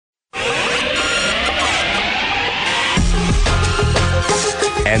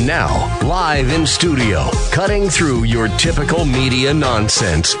And now, live in studio, cutting through your typical media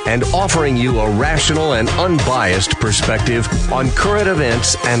nonsense and offering you a rational and unbiased perspective on current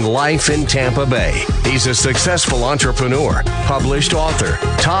events and life in Tampa Bay. He's a successful entrepreneur, published author,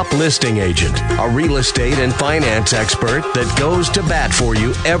 top listing agent, a real estate and finance expert that goes to bat for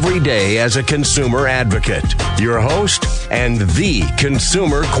you every day as a consumer advocate. Your host and the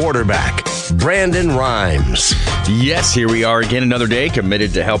consumer quarterback, Brandon Rhymes. Yes, here we are again, another day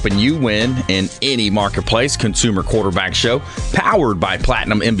committed to helping you win in any marketplace. Consumer Quarterback Show, powered by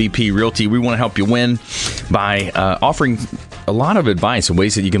Platinum MVP Realty. We want to help you win by offering a lot of advice and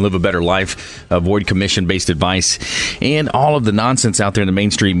ways that you can live a better life, avoid commission-based advice, and all of the nonsense out there in the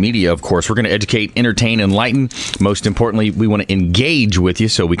mainstream media, of course. We're going to educate, entertain, enlighten. Most importantly, we want to engage with you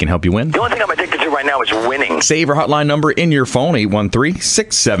so we can help you win. The only thing I'm addicted to right now is winning. Save our hotline number in your phone,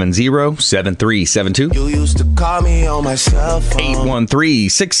 813-670-7372. You used to call me on my cell phone.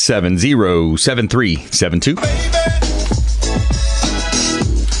 813-670-7372.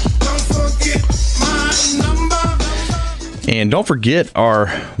 And don't forget our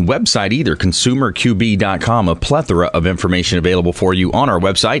website either, consumerqb.com. A plethora of information available for you on our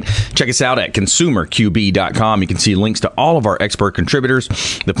website. Check us out at consumerqb.com. You can see links to all of our expert contributors,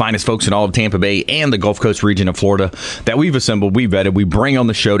 the finest folks in all of Tampa Bay and the Gulf Coast region of Florida that we've assembled, we've vetted, we bring on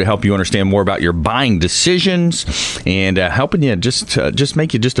the show to help you understand more about your buying decisions and helping you just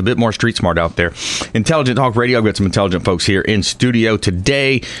make you just a bit more street smart out there. Intelligent Talk Radio, I've got some intelligent folks here in studio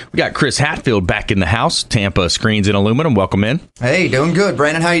today. We got Chris Hatfield back in the house, Tampa Screens and Aluminum. Welcome in. Hey, doing good.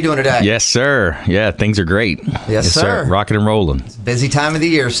 Brandon, how you doing today? Yes, sir. Yeah, things are great. Yes, sir. Rocking and rolling. It's a busy time of the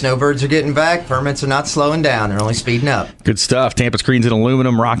year. Snowbirds are getting back. Permits are not slowing down. They're only speeding up. Good stuff. Tampa Screens and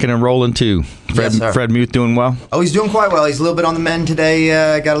Aluminum, rocking and rolling, too. Fred Muth doing well? Oh, he's doing quite well. He's a little bit on the mend today.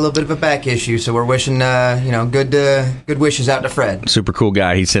 Got a little bit of a back issue, so we're wishing, good wishes out to Fred. Super cool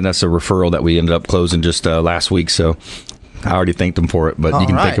guy. He sent us a referral that we ended up closing just last week, so I already thanked him for it, but you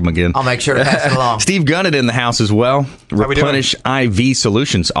can thank him again. I'll make sure to pass it along. Steve Gunnett in the house as well. Replenish IV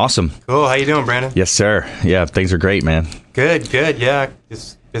Solutions. Awesome. Cool. How you doing, Brandon? Yes, sir. Yeah, things are great, man. Good. Yeah,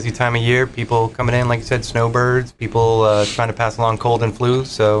 just busy time of year. People coming in, like you said, snowbirds. People trying to pass along cold and flu.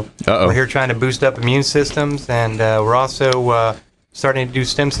 So we're here trying to boost up immune systems, and we're also starting to do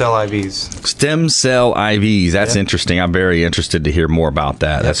stem cell IVs. Stem cell IVs. That's interesting. I'm very interested to hear more about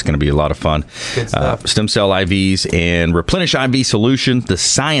that. Yep. That's going to be a lot of fun. Good stuff. Stem cell IVs and Replenish IV Solutions, the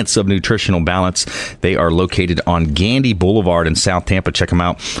science of nutritional balance. They are located on Gandy Boulevard in South Tampa. Check them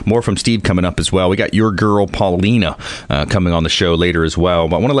out. More from Steve coming up as well. We got your girl, Paulina, coming on the show later as well.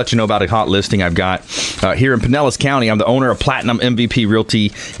 But I want to let you know about a hot listing I've got here in Pinellas County. I'm the owner of Platinum MVP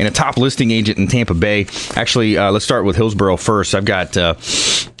Realty and a top listing agent in Tampa Bay. Actually, let's start with Hillsborough first. I've got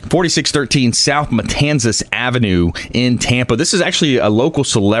 4613 South Matanzas Avenue in Tampa. This is actually a local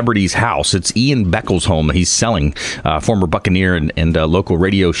celebrity's house. It's Ian Beckles' home. He's selling, former Buccaneer and local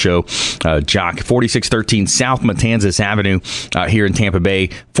radio show jock. 4613 South Matanzas Avenue here in Tampa Bay.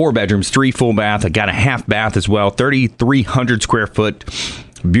 4 bedrooms, 3 full bath. I got a half bath as well. 3,300 square foot.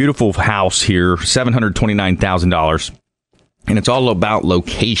 Beautiful house here. $729,000. And it's all about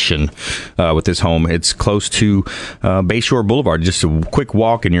location with this home. It's close to Bayshore Boulevard. Just a quick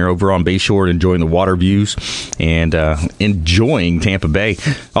walk, and you're over on Bayshore enjoying the water views and enjoying Tampa Bay.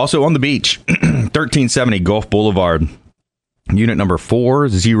 Also on the beach, 1370 Gulf Boulevard. Unit number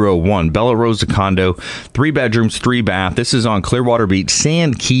 401, Bella Rosa condo, 3 bedrooms, 3 bath. This is on Clearwater Beach.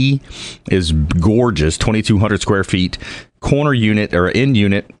 Sand Key is gorgeous, 2,200 square feet, corner unit or in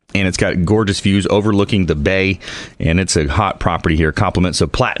unit. And it's got gorgeous views overlooking the bay, and it's a hot property here. Compliments of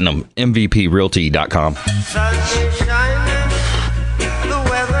PlatinumMVPRealty.com.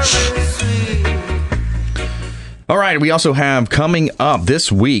 All right, we also have coming up this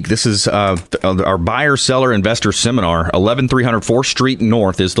week, this is our Buyer, Seller, Investor Seminar. 11300 4th Street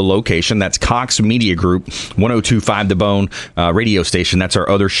North is the location. That's Cox Media Group, 1025 The Bone radio station. That's our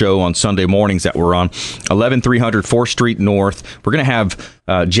other show on Sunday mornings that we're on. 11300 4th Street North. We're going to have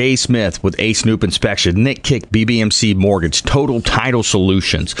Jay Smith with A Snoop Inspection, Nick Kick, BBMC Mortgage, Total Title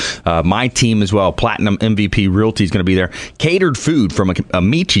Solutions, my team as well, Platinum MVP Realty is going to be there. Catered food from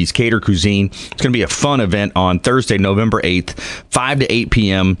Amici's Catered Cuisine. It's going to be a fun event on Thursday, November 8th, 5 to 8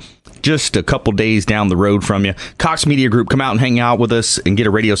 p.m., just a couple days down the road from you. Cox Media Group, come out and hang out with us and get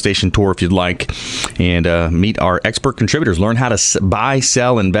a radio station tour if you'd like, and meet our expert contributors. Learn how to buy,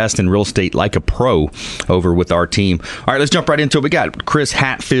 sell, invest in real estate like a pro over with our team. All right, let's jump right into it. We got Chris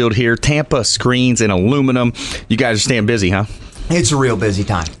Hatfield here, Tampa Screens and Aluminum. You guys are staying busy, huh? It's a real busy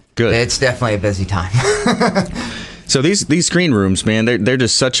time. Good. It's definitely a busy time. So these screen rooms, man, they're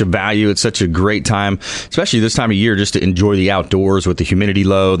just such a value. It's such a great time, especially this time of year, just to enjoy the outdoors with the humidity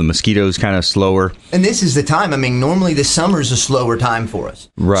low, the mosquitoes kind of slower. And this is the time. I mean, normally the summer's a slower time for us.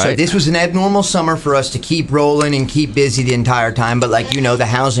 Right. So this was an abnormal summer for us to keep rolling and keep busy the entire time. But like the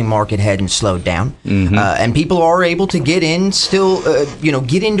housing market hadn't slowed down, and people are able to get in still,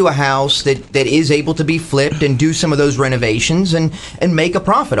 get into a house that is able to be flipped and do some of those renovations and make a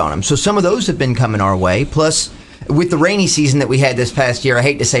profit on them. So some of those have been coming our way. Plus, with the rainy season that we had this past year, I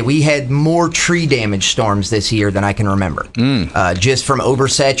hate to say, we had more tree damage storms this year than I can remember. Just from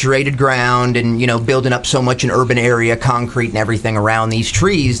oversaturated ground and, building up so much in urban area, concrete and everything around these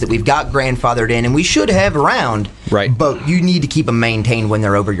trees that we've got grandfathered in and we should have around. Right. But you need to keep them maintained when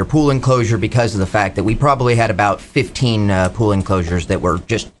they're over your pool enclosure because of the fact that we probably had about 15 pool enclosures that were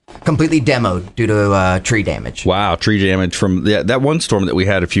just completely demoed due to tree damage. Wow, tree damage from that one storm that we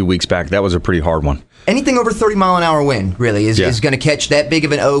had a few weeks back. That was a pretty hard one. Anything over 30-mile-an-hour wind, really, is going to catch that big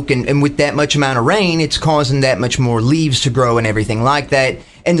of an oak. And with that much amount of rain, it's causing that much more leaves to grow and everything like that.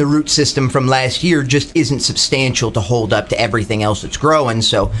 And the root system from last year just isn't substantial to hold up to everything else that's growing.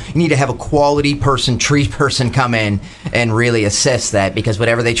 So you need to have a quality tree person come in and really assess that because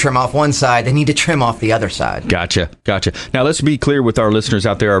whatever they trim off one side, they need to trim off the other side. Gotcha. Now, let's be clear with our listeners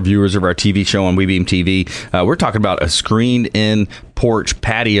out there, our viewers of our TV show on WeBeam TV. We're talking about a screened-in porch,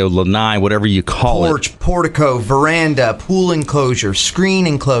 patio, lanai, whatever you call it. Porch, portico, veranda, pool enclosure, screen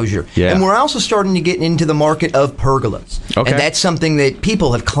enclosure. Yeah. And we're also starting to get into the market of pergolas. Okay. And that's something that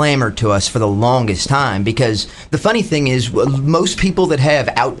people have clamored to us for the longest time because the funny thing is most people that have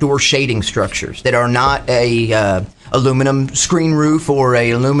outdoor shading structures that are not a aluminum screen roof or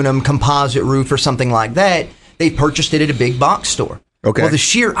a aluminum composite roof or something like that, they purchased it at a big box store. Okay. Well, the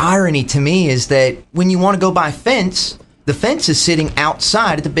sheer irony to me is that when you want to go buy fence, the fence is sitting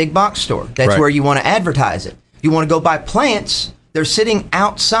outside at the big box store. That's right. where you want to advertise it. You want to go buy plants, they're sitting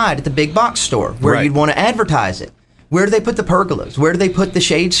outside at the big box store where right. you'd want to advertise it. Where do they put the pergolas? Where do they put the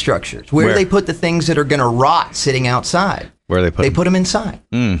shade structures? Where do they put the things that are going to rot sitting outside? Where they put them inside.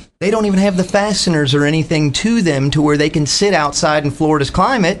 They don't even have the fasteners or anything to them to where they can sit outside in Florida's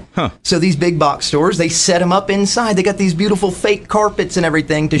climate. So these big box stores, they set them up inside. They got these beautiful fake carpets and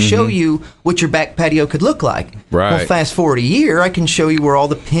everything to show you what your back patio could look like. Right. Well, fast forward a year, I can show you where all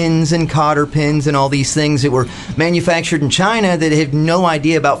the pins and cotter pins and all these things that were manufactured in China that have no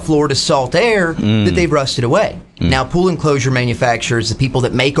idea about Florida's salt air that they've rusted away. Now, pool enclosure manufacturers, the people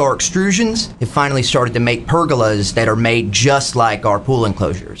that make our extrusions, have finally started to make pergolas that are made just like our pool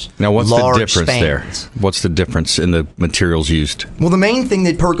enclosures. Now, what's Large the difference spans. there? What's the difference in the materials used? Well, the main thing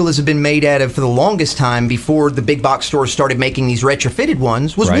that pergolas have been made out of for the longest time before the big box stores started making these retrofitted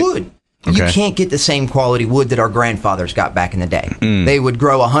ones was wood. Okay. You can't get the same quality wood that our grandfathers got back in the day. They would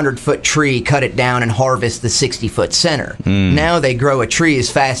grow a 100-foot tree, cut it down, and harvest the 60-foot center. Now they grow a tree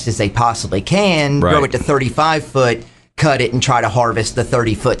as fast as they possibly can, grow it to 35-foot, cut it, and try to harvest the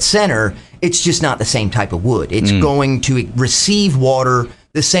 30-foot center. It's just not the same type of wood. It's going to receive water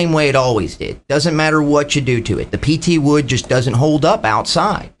the same way it always did. Doesn't matter what you do to it. The PT wood just doesn't hold up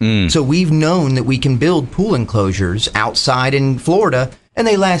outside. So we've known that we can build pool enclosures outside in Florida, and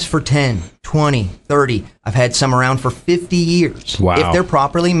they last for 10, 20, 30. I've had some around for 50 years. Wow. If they're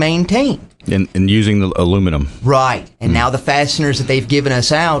properly maintained. And using the aluminum. Right. And now the fasteners that they've given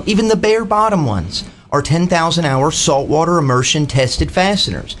us out, even the bare bottom ones, are 10,000-hour saltwater immersion tested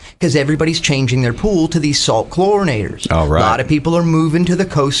fasteners because everybody's changing their pool to these salt chlorinators. All right. A lot of people are moving to the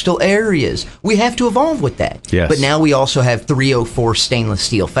coastal areas. We have to evolve with that. Yes. But now we also have 304 stainless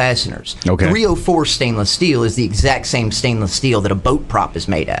steel fasteners. Okay. 304 stainless steel is the exact same stainless steel that a boat prop is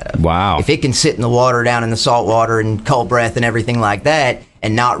made out of. Wow. If it can sit in the water down in the salt water and cold breath and everything like that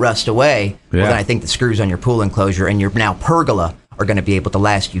and not rust away, well, then I think the screws on your pool enclosure and your now pergola are going to be able to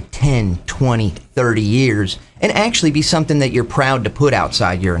last you 10, 20, 30 years and actually be something that you're proud to put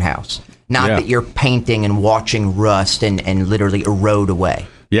outside your house. Not that you're painting and watching rust and literally erode away.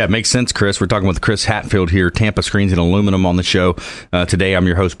 Yeah, it makes sense, Chris. We're talking with Chris Hatfield here, Tampa Screens and Aluminum on the show. Today, I'm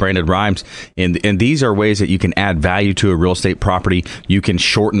your host, Brandon Rhymes. And these are ways that you can add value to a real estate property. You can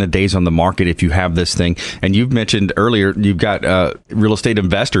shorten the days on the market if you have this thing. And you've mentioned earlier, you've got real estate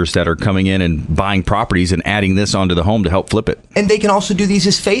investors that are coming in and buying properties and adding this onto the home to help flip it. And they can also do these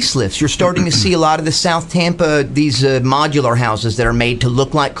as facelifts. You're starting to see a lot of the South Tampa, these modular houses that are made to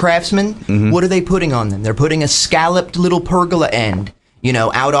look like Craftsman. What are they putting on them? They're putting a scalloped little pergola end,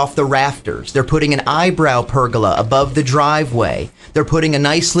 out off the rafters. They're putting an eyebrow pergola above the driveway. They're putting a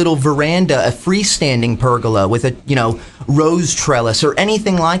nice little veranda, a freestanding pergola with a, rose trellis or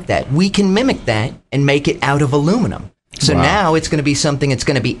anything like that. We can mimic that and make it out of aluminum. So now it's going to be something that's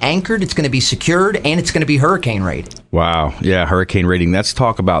going to be anchored, it's going to be secured, and it's going to be hurricane rated. Wow. Yeah, hurricane rating. Let's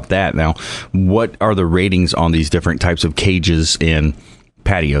talk about that now. What are the ratings on these different types of cages and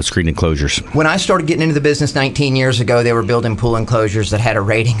patio screen enclosures? When I started getting into the business 19 years ago, they were building pool enclosures that had a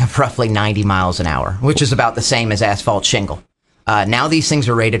rating of roughly 90 miles an hour, which is about the same as asphalt shingle. Now these things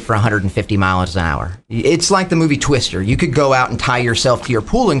are rated for 150 miles an hour. It's like the movie Twister. You could go out and tie yourself to your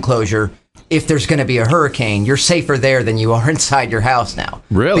pool enclosure. If there's going to be a hurricane, you're safer there than you are inside your house now.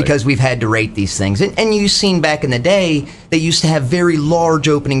 Really? Because we've had to rate these things. And you've seen back in the day, they used to have very large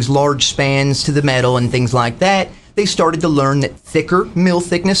openings, large spans to the metal and things like that. They started to learn that thicker mill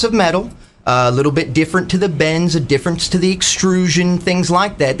thickness of metal, a little bit different to the bends, a difference to the extrusion, things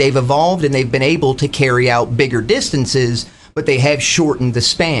like that. They've evolved and they've been able to carry out bigger distances, but they have shortened the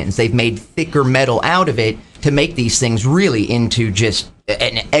spans. They've made thicker metal out of it to make these things really into just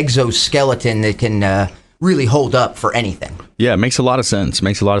an exoskeleton that can really hold up for anything. Yeah, it makes a lot of sense.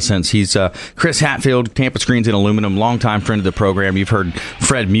 He's Chris Hatfield, Tampa Screens and Aluminum, longtime friend of the program. You've heard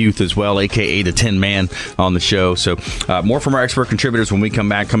Fred Muth as well, a.k.a. the Tin Man, on the show. So more from our expert contributors when we come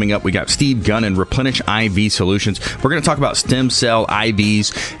back. Coming up, we got Steve Gunn and Replenish IV Solutions. We're going to talk about stem cell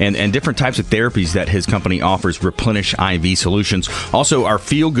IVs and different types of therapies that his company offers, Replenish IV Solutions. Also, our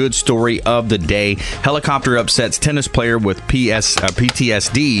feel-good story of the day. Helicopter upsets tennis player with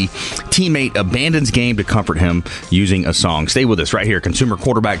PTSD. Teammate abandons game to comfort him using a song. Stay with us right here, Consumer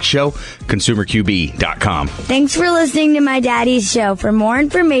Quarterback Show, ConsumerQB.com. Thanks for listening to my daddy's show. For more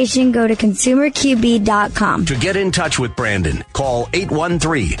information, go to ConsumerQB.com. To get in touch with Brandon, call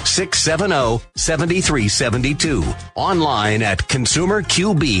 813-670-7372. Online at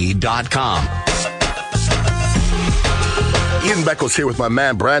ConsumerQB.com. Ian Beckles here with my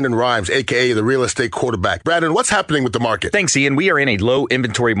man, Brandon Rhymes, a.k.a. the real estate quarterback. Brandon, what's happening with the market? Thanks, Ian. We are in a low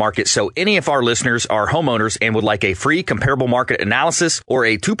inventory market, so any of our listeners are homeowners and would like a free comparable market analysis or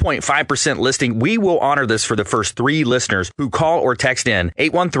a 2.5% listing, we will honor this for the first 3 listeners who call or text in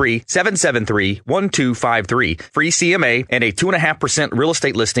 813-773-1253. Free CMA and a 2.5% real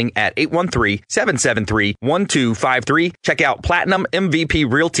estate listing at 813-773-1253. Check out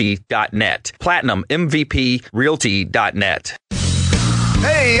PlatinumMVPRealty.net. PlatinumMVPRealty.net.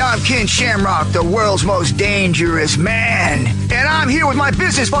 Hey, I'm Ken Shamrock, the world's most dangerous man. And I'm here with my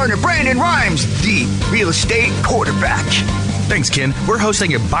business partner, Brandon Rhymes, the real estate quarterback. Thanks, Ken. We're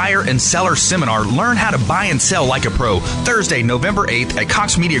hosting a buyer and seller seminar. Learn how to buy and sell like a pro. Thursday, November 8th at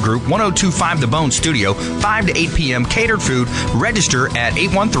Cox Media Group, 1025 The Bone Studio, 5 to 8 p.m. Catered food. Register at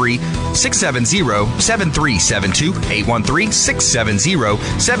 813-670-7372.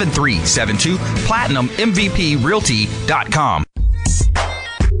 813-670-7372. PlatinumMVPRealty.com.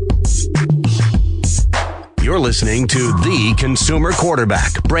 You're listening to the Consumer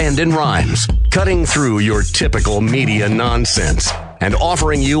Quarterback, Brandon Rhymes, cutting through your typical media nonsense and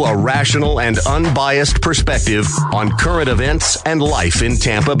offering you a rational and unbiased perspective on current events and life in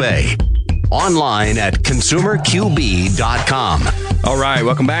Tampa Bay. Online at ConsumerQB.com. All right,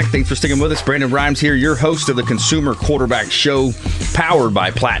 welcome back. Thanks for sticking with us. Brandon Rhymes here, your host of the Consumer Quarterback Show, powered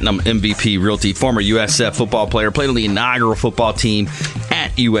by Platinum MVP Realty, former USF football player, played on the inaugural football team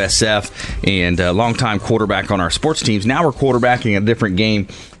at USF, and a longtime quarterback on our sports teams. Now we're quarterbacking a different game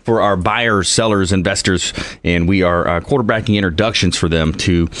for our buyers, sellers, investors, and we are quarterbacking introductions for them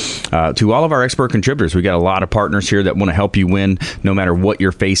to all of our expert contributors. We got a lot of partners here that want to help you win no matter what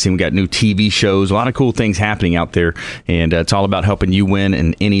you're facing. We got new TV shows, a lot of cool things happening out there, and it's all about helping you win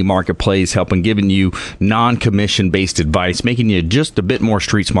in any marketplace, giving you non-commission based advice, making you just a bit more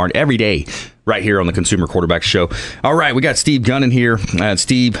street smart every day, right here on the Consumer Quarterback Show. All right, we got Steve Gunn in here.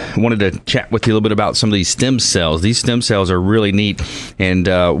 Steve, wanted to chat with you a little bit about some of these stem cells. These stem cells are really neat. And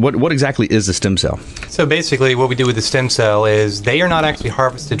what exactly is a stem cell? So basically what we do with the stem cell is they are not actually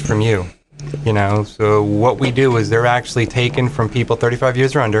harvested from you. So what we do is they're actually taken from people 35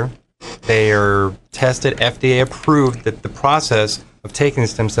 years or under. They are tested, FDA approved, that the process of taking the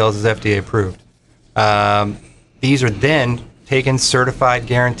stem cells is FDA approved. These are then taken, certified,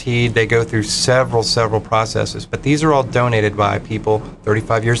 guaranteed. They go through several processes, but these are all donated by people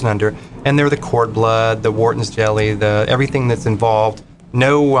 35 years and under, and they're the cord blood, the Wharton's jelly, the everything that's involved.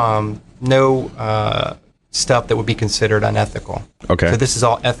 No stuff that would be considered unethical. Okay. So this is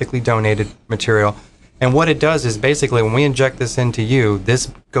all ethically donated material. And what it does is basically when we inject this into you, this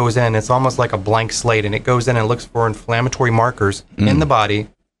goes in, it's almost like a blank slate, and it goes in and looks for inflammatory markers in the body,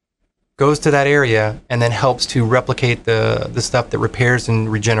 goes to that area, and then helps to replicate the stuff that repairs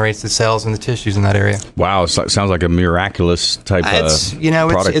and regenerates the cells and the tissues in that area. Wow, it sounds like a miraculous type product.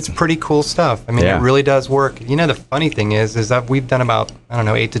 It's pretty cool stuff. I mean, It really does work. The funny thing is that we've done about,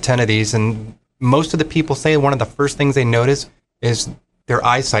 8 to 10 of these, and most of the people say one of the first things they notice is their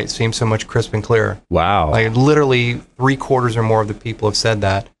eyesight seems so much crisp and clear. Wow. Like literally 3/4 or more of the people have said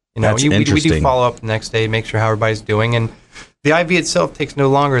that. That's we interesting. do follow up the next day, make sure how everybody's doing. And the IV itself takes no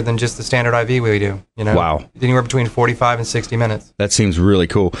longer than just the standard IV we do. Wow. Anywhere between 45 and 60 minutes. That seems really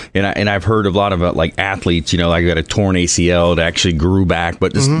cool. And I've heard of a lot of like athletes, like got a torn ACL that actually grew back,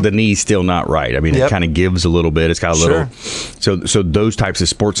 but the knee's still not right. I mean, it kind of gives a little bit. It's got a little. So those types of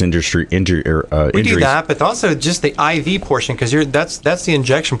sports industry injuries. We do that, but also just the IV portion, because that's the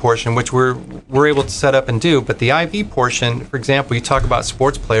injection portion, which we're able to set up and do. But the IV portion, for example, you talk about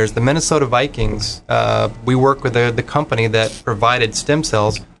sports players. The Minnesota Vikings, we work with the company that provided stem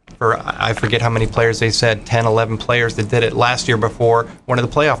cells for, I forget how many players they said, 10, 11 players that did it last year before one of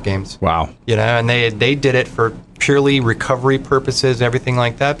the playoff games. Wow. And they did it for purely recovery purposes, everything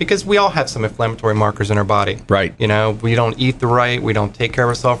like that, because we all have some inflammatory markers in our body. Right. We don't eat the right, we don't take care of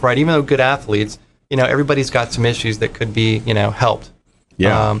ourselves right. Even though good athletes, everybody's got some issues that could be, helped.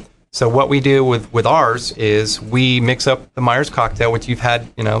 Yeah. So what we do with ours is we mix up the Myers cocktail, which you've had,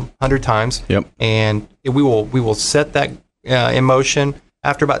 100 times. Yep. And we will set that in motion.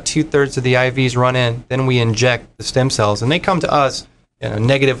 After about 2/3 of the IVs run in, then we inject the stem cells, and they come to us,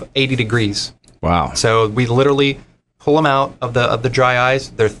 negative 80 degrees. Wow. So we literally pull them out of the dry ice.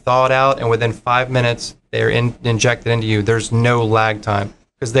 They're thawed out, and within 5 minutes, they're injected into you. There's no lag time,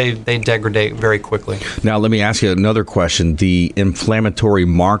 because they degrade very quickly. Now, let me ask you another question. The inflammatory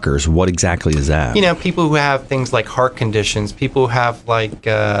markers, what exactly is that? People who have things like heart conditions, people who have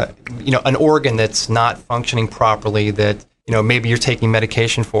an organ that's not functioning properly, that, maybe you're taking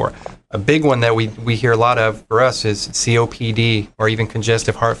medication for. A big one that we hear a lot of for us is COPD, or even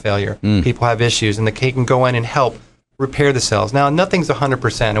congestive heart failure. People have issues, and they can go in and help repair the cells. Now, nothing's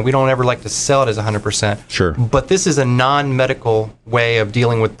 100%, and we don't ever like to sell it as 100%. Sure. But this is a non-medical way of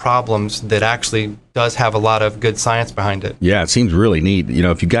dealing with problems that actually does have a lot of good science behind it. Yeah, it seems really neat.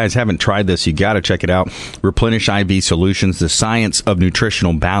 If you guys haven't tried this, you got to check it out. Replenish IV Solutions, the science of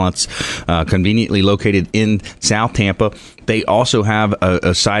nutritional balance, conveniently located in South Tampa. They also have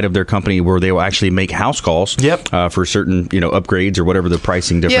a side of their company where they will actually make house calls. Yep. For certain, upgrades or whatever the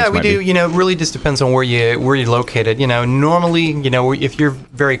pricing difference might be. Yeah, we do. It really just depends on where you're located. Normally, if you're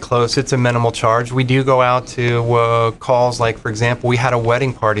very close, it's a minimal charge. We do go out to calls, like, for example, we had a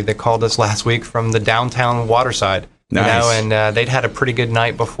wedding party that called us last week from the downtown Waterside. Nice. And they'd had a pretty good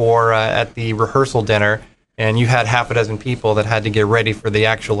night before at the rehearsal dinner, and you had half a dozen people that had to get ready for the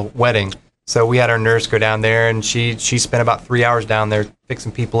actual wedding. So we had our nurse go down there, and she spent about 3 hours down there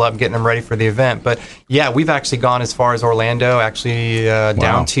fixing people up, getting them ready for the event. But yeah, we've actually gone as far as Orlando, actually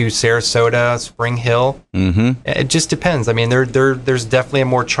down to Sarasota, Spring Hill. Mm-hmm. It just depends. I mean, there's definitely a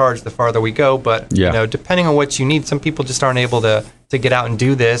more charge the farther we go, but depending on what you need, some people just aren't able to get out and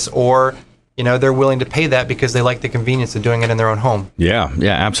do this, or they're willing to pay that because they like the convenience of doing it in their own home. Yeah,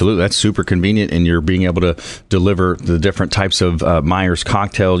 absolutely. That's super convenient, and you're being able to deliver the different types of Myers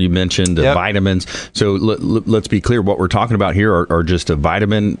cocktail you mentioned, the vitamins. So let's be clear, what we're talking about here are just a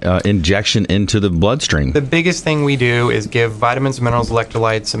vitamin injection into the bloodstream. The biggest thing we do is give vitamins, minerals,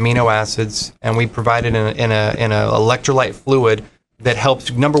 electrolytes, amino acids, and we provide it in a electrolyte fluid that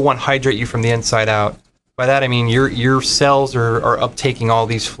helps, number one, hydrate you from the inside out. By that, I mean your cells are uptaking all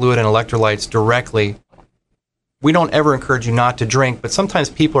these fluid and electrolytes directly. We don't ever encourage you not to drink, but sometimes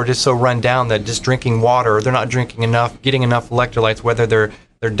people are just so run down that just drinking water, or they're not drinking enough, getting enough electrolytes, whether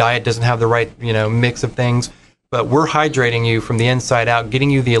their diet doesn't have the right mix of things. But we're hydrating you from the inside out, getting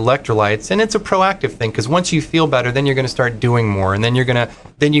you the electrolytes, and it's a proactive thing, because once you feel better, then you're going to start doing more, and then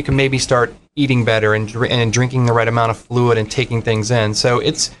you can maybe start eating better and drinking the right amount of fluid and taking things in. So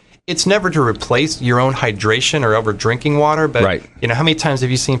it's never to replace your own hydration or over drinking water, but how many times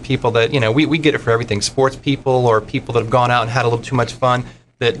have you seen people that, we get it for everything, sports people or people that have gone out and had a little too much fun,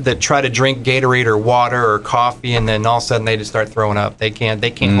 that try to drink Gatorade or water or coffee, and then all of a sudden they just start throwing up. They can't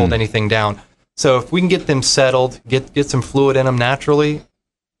hold anything down. So if we can get them settled, get some fluid in them naturally,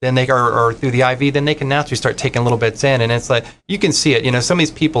 then they or through the IV, then they can naturally start taking little bits in, and it's like, you can see it. Some of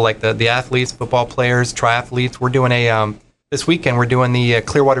these people, like the athletes, football players, triathletes, we're doing this weekend we're doing the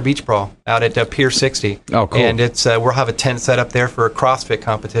Clearwater Beach Brawl out at Pier 60. Oh, cool. And it's we'll have a tent set up there for a CrossFit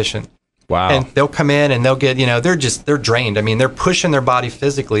competition. Wow. And they'll come in and they'll get, they're drained. I mean, they're pushing their body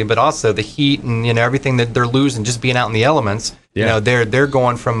physically, but also the heat and, everything that they're losing just being out in the elements. Yeah. They're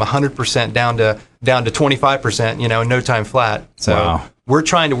going from 100% down to 25%, no time flat. So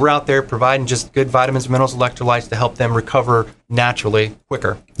we're out there providing just good vitamins, minerals, electrolytes to help them recover naturally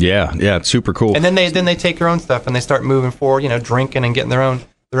quicker. Yeah, it's super cool. And then they take their own stuff and they start moving forward, drinking and getting their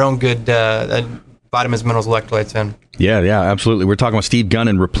own good vitamins, minerals, electrolytes in. Yeah, absolutely. We're talking with Steve Gunn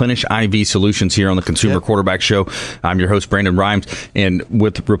and Replenish IV Solutions here on the Consumer Quarterback Show. I'm your host, Brandon Rhymes. And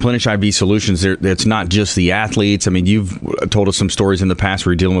with Replenish IV Solutions, it's not just the athletes. I mean, you've told us some stories in the past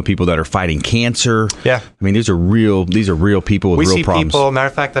where you're dealing with people that are fighting cancer. Yeah. I mean, these are real people with real problems. We see people, matter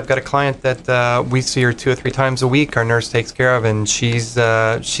of fact, I've got a client that we see her 2 or 3 times a week. Our nurse takes care of, and she's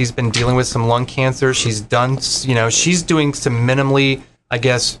been dealing with some lung cancer. She's doing some minimally, I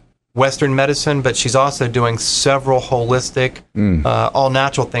guess, Western medicine, but she's also doing several holistic, all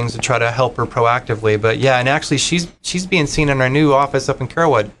natural things to try to help her proactively. But yeah, and actually she's being seen in our new office up in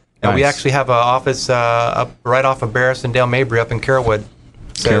Carrollwood. And we actually have an office up right off of Barris and Dale Mabry up in Carrollwood.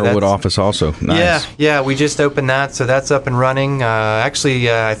 So Carrollwood office also. Nice. Yeah, we just opened that, so that's up and running. I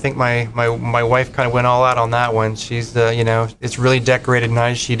think my wife kind of went all out on that one. She's it's really decorated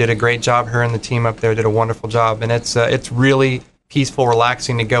nice. She did a great job. Her and the team up there did a wonderful job, and it's really peaceful,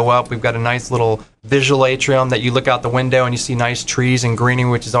 relaxing to go up. We've got a nice little visual atrium that you look out the window and you see nice trees and greenery,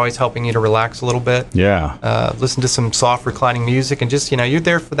 which is always helping you to relax a little bit. Yeah. Listen to some soft reclining music, and just you're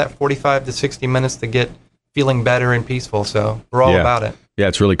there for that 45 to 60 minutes to get feeling better and peaceful. So we're all about it. Yeah,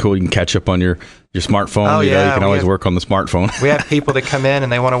 it's really cool. You can catch up on your smartphone. You can always work on the smartphone. We have people that come in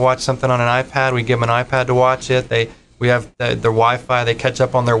and they want to watch something on an iPad. We give them an iPad to watch it. We have their Wi-Fi. They catch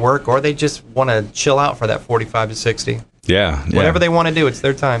up on their work, or they just want to chill out for that 45 to 60. Yeah. Whatever they want to do, it's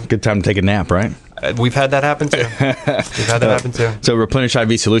their time. Good time to take a nap, right? We've had that happen too. So Replenish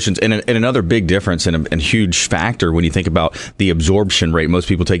IV Solutions, and another big difference and a huge factor when you think about the absorption rate. Most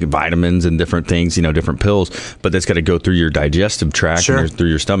people take vitamins and different things, different pills, but that's got to go through your digestive tract and through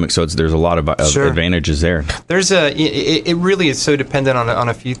your stomach. So there's a lot of advantages there. It really is so dependent on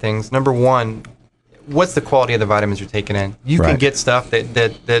a few things. Number one, what's the quality of the vitamins you're taking in? You can get stuff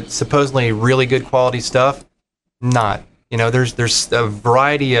that's supposedly really good quality stuff, not. There's a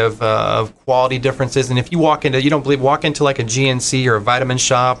variety of quality differerences, and if you walk into like a GNC or a vitamin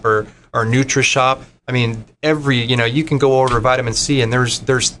shop or Nutri shop, I mean, you can go order vitamin C, and there's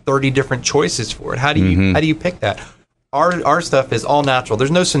 30 different choices for it. How do you pick that? Our stuff is all natural.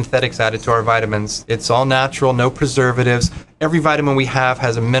 There's no synthetics added to our vitamins. It's all natural, no preservatives. Every vitamin we have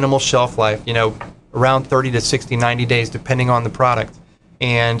has a minimal shelf life, around 30 to 60, 90 days, depending on the product.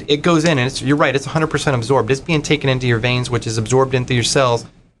 And it goes in, and you're right, it's 100% absorbed. It's being taken into your veins, which is absorbed into your cells.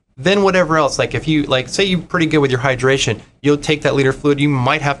 Then whatever else, like if you, say you're pretty good with your hydration, you'll take that liter of fluid, you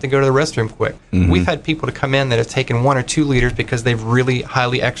might have to go to the restroom quick. We've had people to come in that have taken 1 or 2 liters because they've really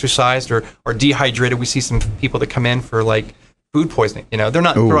highly exercised or dehydrated. We see some people that come in for food poisoning. They're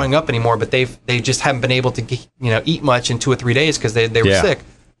not throwing up anymore, but they just haven't been able to eat much in 2 or 3 days because they were sick.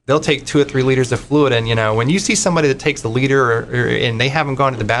 They'll take 2 or 3 liters of fluid, and when you see somebody that takes the liter and they haven't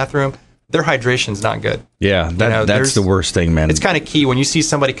gone to the bathroom, their hydration's not good. Yeah, that's the worst thing, man. It's kind of key when you see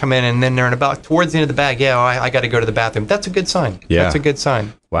somebody come in and then they're about towards the end of the bag. I got to go to the bathroom. That's a good sign. Yeah, that's a good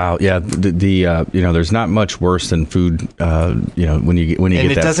sign. Wow. Yeah. There's not much worse than food. When you get that food poisoning.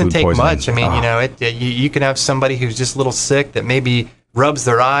 And it doesn't take much. I mean, you can have somebody who's just a little sick that maybe rubs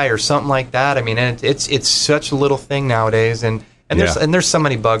their eye or something like that. I mean, it's such a little thing nowadays, and there's so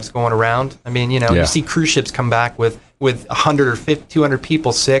many bugs going around. I mean, you see cruise ships come back with 100 or 50, 200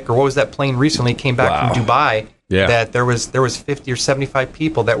 people sick, or what was that plane recently came back from Dubai that there was 50 or 75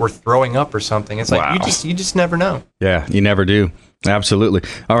 people that were throwing up or something. It's like you just never know. Yeah, you never do. Absolutely.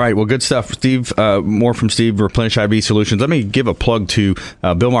 All right. Well, good stuff, Steve. More from Steve, Replenish IV Solutions. Let me give a plug to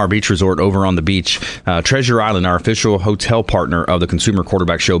Bilmar Beach Resort over on the beach. Treasure Island, our official hotel partner of the Consumer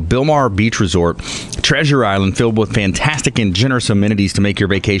Quarterback Show. Bilmar Beach Resort, Treasure Island, filled with fantastic and generous amenities to make your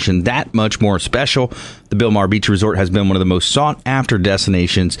vacation that much more special. The Bilmar Beach Resort has been one of the most sought-after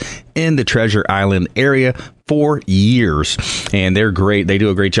destinations in the Treasure Island area for years, and they're great. They do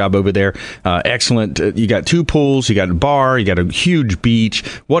a great job over there. Excellent. You got 2 pools, you got a bar, you got a huge beach.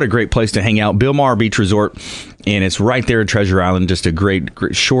 What a great place to hang out. Bilmar Beach Resort, and it's right there at Treasure Island. Just a great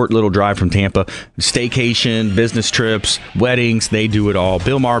short little drive from Tampa. Staycation, business trips, weddings, they do it all.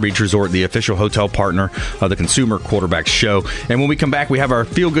 Bilmar Beach Resort, the official hotel partner of the Consumer Quarterback Show. And when we come back, we have our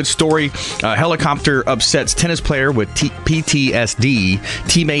feel-good story. Helicopter upsets tennis player with PTSD.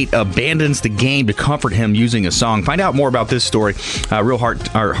 Teammate abandons the game to comfort him using a song. Find out more about this story. Real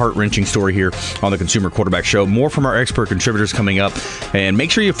heart-wrenching story here on the Consumer Quarterback Show. More from our expert contributors coming up. And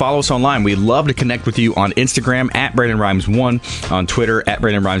make sure you follow us online. We'd love to connect with you on Instagram at Brandon Rhymes 1, on Twitter at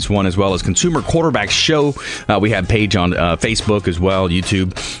Brandon Rhymes 1, as well as Consumer Quarterback Show. We have a page on Facebook as well,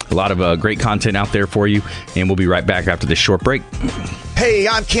 YouTube. A lot of great content out there for you. And we'll be right back after this short break. Hey,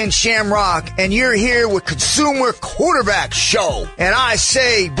 I'm Ken Shamrock, and you're here with Consumer Quarterback Show. And I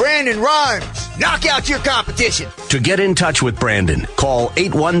say, Brandon Rhymes, knock out your competition. To get in touch with Brandon, call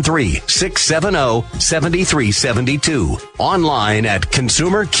 813-670-7372. Online at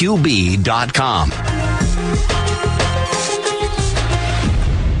consumerqb.com.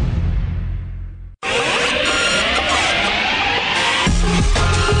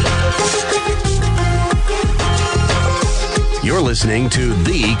 You're listening to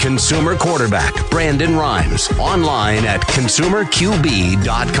The Consumer Quarterback, Brandon Rhymes, online at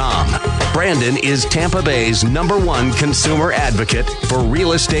consumerqb.com. Brandon is Tampa Bay's #1 consumer advocate for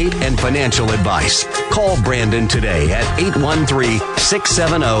real estate and financial advice. Call Brandon today at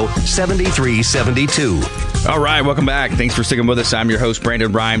 813-670-7372. All right, welcome back. Thanks for sticking with us. I'm your host,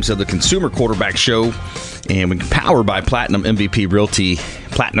 Brandon Rhymes of the Consumer Quarterback Show, and we're powered by Platinum MVP Realty.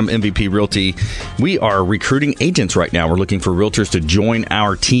 Platinum MVP Realty. We are recruiting agents right now. We're looking for realtors to join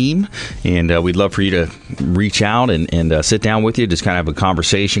our team, and we'd love for you to reach out and sit down with you, just kind of have a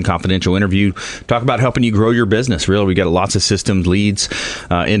conversation, confidential interview, talk about helping you grow your business. Really, we got lots of systems, leads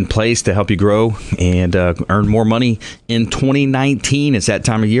in place to help you grow and earn more money in 2019. It's that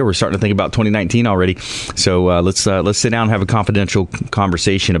time of year. We're starting to think about 2019 already. So let's sit down and have a confidential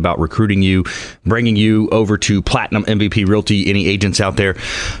conversation about recruiting you, bringing you over to Platinum MVP Realty. Any agents out there,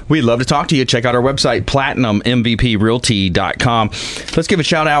 we'd love to talk to you. Check out our website, platinummvprealty.com. Let's give a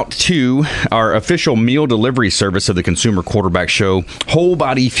shout out to our official meal delivery service of the Consumer Quarterback Show,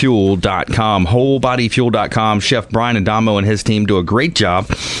 wholebodyfuel.com. Wholebodyfuel.com. Chef Brian Adamo and his team do a great job,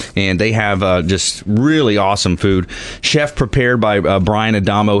 and they have just really awesome food. Chef prepared by Brian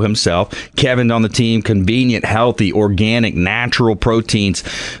Adamo himself. Kevin on the team, convenient, healthy, organic, natural proteins,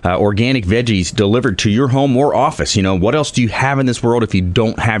 organic veggies delivered to your home or office. You know, what else do you have in this world if you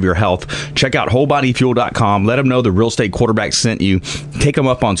don't have your health? Check out wholebodyfuel.com. Let them know the Real Estate Quarterback sent you. Take them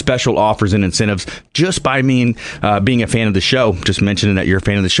up on special offers and incentives just by being a fan of the show. Just mentioning that you're a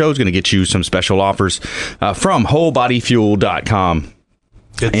fan of the show is going to get you some special offers from wholebodyfuel.com.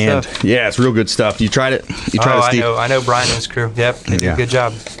 Good stuff. Yeah, it's real good stuff. You tried it? You tried it, Steve? I know Brian and his crew. Yep, they do a good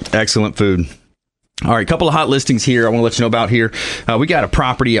job. Excellent food. All right, a couple of hot listings here I want to let you know about here. We got a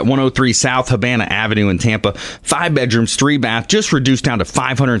property at 103 South Havana Avenue in Tampa. 5 bedrooms, 3 bath, just reduced down to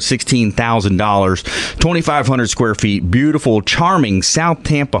 $516,000. 2,500 square feet. Beautiful, charming South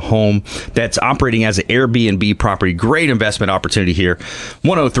Tampa home that's operating as an Airbnb property. Great investment opportunity here.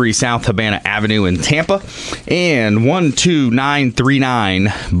 103 South Havana Avenue in Tampa. And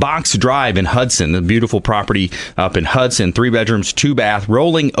 12939 Box Drive in Hudson. A beautiful property up in Hudson. 3 bedrooms, 2 bath,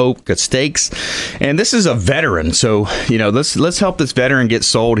 rolling oak stakes. And this is a veteran, so let's help this veteran get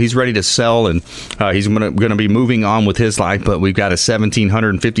sold. He's ready to sell, and he's going to be moving on with his life. But we've got a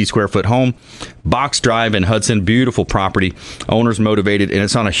 1,750 square foot home, Box Drive in Hudson, beautiful property. Owner's motivated, and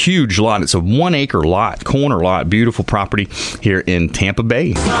it's on a huge lot. It's a 1 acre lot, corner lot, beautiful property here in Tampa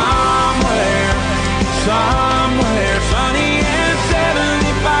Bay. Somewhere sunny and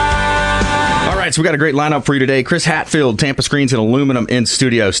 75. All right, so we got a great lineup for you today. Chris Hatfield, Tampa Screens and Aluminum in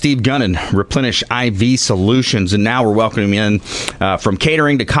studio. Steve Gunnan, Replenish IV Solutions. And now we're welcoming in from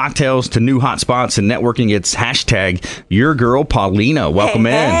catering to cocktails to new hot spots and networking. It's hashtag Your Girl Paulina. Welcome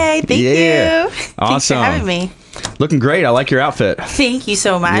in. Hey, thank you. Awesome. Thanks for having me. Looking great. I like your outfit. Thank you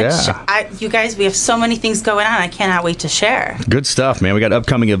so much. Yeah. You guys, we have so many things going on. I cannot wait to share. Good stuff, man. We got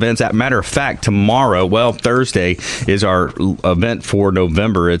upcoming events. As a matter of fact, tomorrow, Thursday, is our event for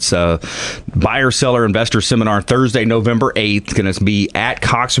November. It's a buyer, seller, investor seminar, Thursday, November 8th. Going to be at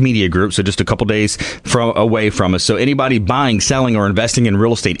Cox Media Group, so just a couple days away from us. So anybody buying, selling, or investing in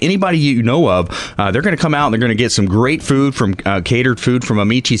real estate, anybody you know of, they're going to come out and they're going to get some great food from catered food from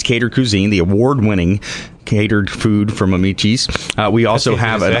Amici's Catered Cuisine, the award-winning catered food from Amici's. We also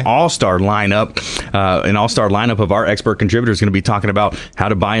have an all-star lineup. An all-star lineup of our expert contributors going to be talking about how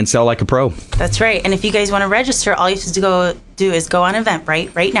to buy and sell like a pro. That's right. And if you guys want to register, all you have to do is go on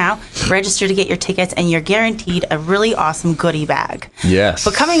Eventbrite right now, register to get your tickets, and you're guaranteed a really awesome goodie bag. Yes.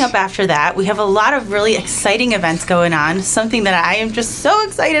 But coming up after that, we have a lot of really exciting events going on. Something that I am just so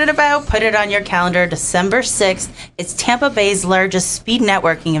excited about. Put it on your calendar, December 6th. It's Tampa Bay's largest speed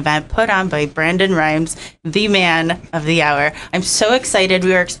networking event put on by Brandon Rhymes, the man of the hour. I'm so excited.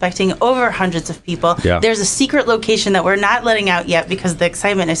 We are expecting over hundreds of people. Yeah. There's a secret location that we're not letting out yet because the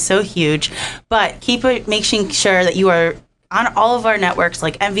excitement is so huge. But making sure that you are on all of our networks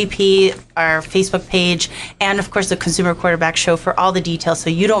like MVP, our Facebook page, and of course the Consumer Quarterback Show for all the details so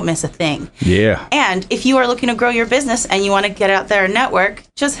you don't miss a thing. Yeah. And if you are looking to grow your business and you want to get out there and network,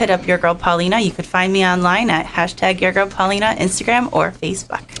 just hit up Your Girl Paulina. You could find me online at hashtag Your Girl Paulina, Instagram or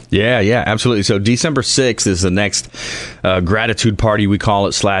Facebook. Yeah, absolutely. So December 6th is the next gratitude party, we call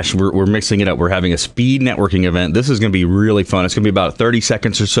it, / we're mixing it up. We're having a speed networking event. This is going to be really fun. It's going to be about 30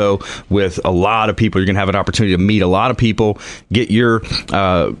 seconds or so with a lot of people. You're going to have an opportunity to meet a lot of people, get your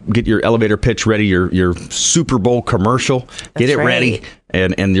elevator pitch ready, your Super Bowl commercial, get it ready.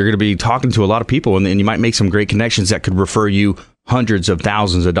 And you're going to be talking to a lot of people, and you might make some great connections that could refer you hundreds of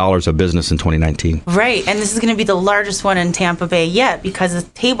thousands of dollars of business in 2019. Right. And this is going to be the largest one in Tampa Bay yet, because the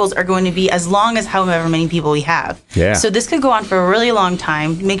tables are going to be as long as however many people we have. Yeah. So this could go on for a really long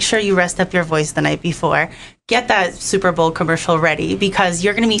time. Make sure you rest up your voice the night before. Get that Super Bowl commercial ready, because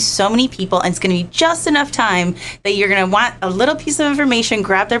you're going to meet so many people, and it's going to be just enough time that you're going to want a little piece of information,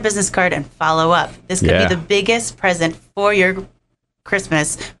 grab their business card, and follow up. This could be the biggest present for your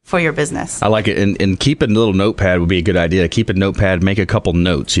Christmas for your business. I like it. And keep a little notepad would be a good idea. Keep a notepad, make a couple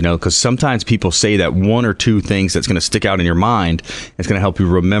notes, because sometimes people say that one or two things that's going to stick out in your mind. It's going to help you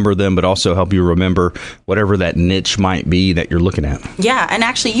remember them, but also help you remember whatever that niche might be that you're looking at. Yeah. And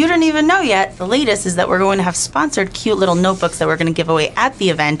actually, you don't even know yet. The latest is that we're going to have sponsored cute little notebooks that we're going to give away at the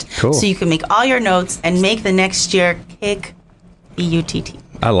event. Cool. So you can make all your notes and make the next year kick B-U-T-T.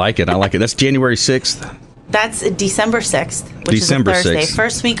 I like it. That's January 6th. That's December 6th, which is a Thursday, 6th.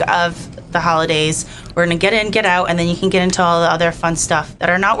 First week of the holidays. We're going to get in, get out, and then you can get into all the other fun stuff that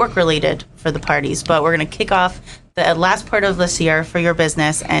are not work-related for the parties. But we're going to kick off the last part of this year for your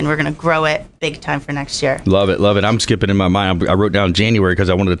business, and we're going to grow it big time for next year. Love it. I'm skipping in my mind. I wrote down January because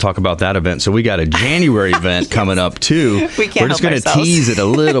I wanted to talk about that event. So we got a January event coming up, too. We can't We're just going to tease it a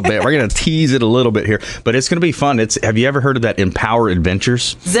little bit. We're going to tease it a little bit here. But it's going to be fun. Have you ever heard of that Empower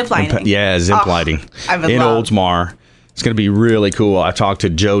Adventures? Ziplining. Ziplining. In Oldsmar. It's going to be really cool. I talked to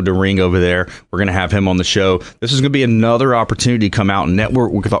Joe DeRing over there. We're going to have him on the show. This is going to be another opportunity to come out and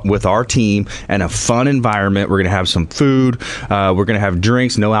network with our team and a fun environment. We're going to have some food. We're going to have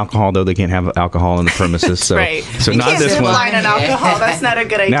drinks. No alcohol, though. They can't have alcohol in the premises. So, right. So you not this one. Line on alcohol. That's not a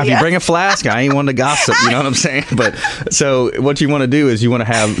good idea. Now, if you bring a flask, I ain't one to gossip. You know what I'm saying? But so what you want to do is you want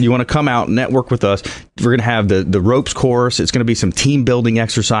to come out and network with us. We're going to have the ropes course. It's going to be some team building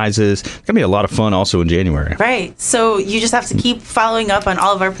exercises. It's going to be a lot of fun also in January. Right. So you just have to keep following up on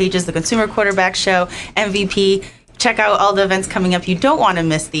all of our pages, the Consumer Quarterback Show, MVP. Check out all the events coming up. You don't want to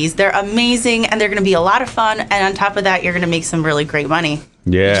miss these. They're amazing, and they're going to be a lot of fun. And on top of that, you're going to make some really great money.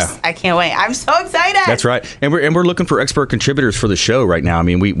 Yeah. I can't wait. I'm so excited. That's right. And we're looking for expert contributors for the show right now. I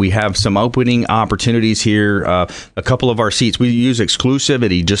mean, we have some opening opportunities here. A couple of our seats, we use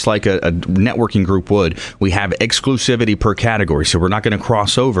exclusivity just like a networking group would. We have exclusivity per category, so we're not going to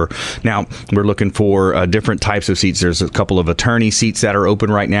cross over. Now, we're looking for different types of seats. There's a couple of attorney seats that are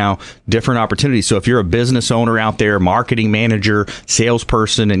open right now, different opportunities. So if you're a business owner out there, marketing manager,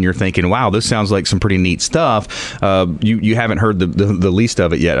 salesperson, and you're thinking, wow, this sounds like some pretty neat stuff, you haven't heard the least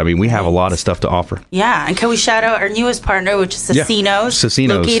of it yet. I mean, we have a lot of stuff to offer. Yeah, and can we shout out our newest partner, which is Casinos,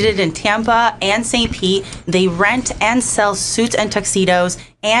 located in Tampa and St. Pete. They rent and sell suits and tuxedos,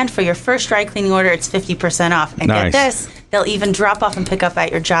 and for your first dry cleaning order, it's 50% off. And nice. Get this, they'll even drop off and pick up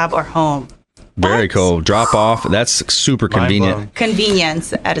at your job or home. Very cool. Drop off. That's super convenient.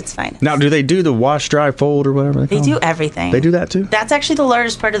 Convenience at its finest. Now, do they do the wash, dry, fold, or whatever they do? Everything. They do that too? That's actually the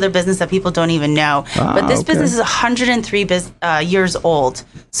largest part of their business that people don't even know. But this business is 103 years old.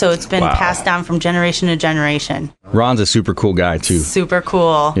 So it's been passed down from generation to generation. Ron's a super cool guy too. Super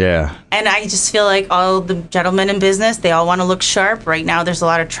cool. Yeah. And I just feel like all the gentlemen in business, they all want to look sharp. Right now, there's a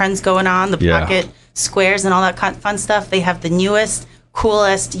lot of trends going on. The pocket squares and all that fun stuff. They have the newest,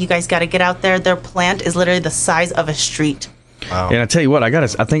 coolest. You guys got to get out there. Their plant is literally the size of a street. Wow. And I tell you what,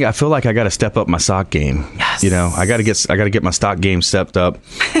 I feel like I got to step up my sock game. Yes. I got to get my stock game stepped up.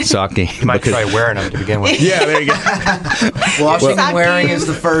 Sock game. You might try wearing them to begin with. Yeah, there you go. Washing and wearing is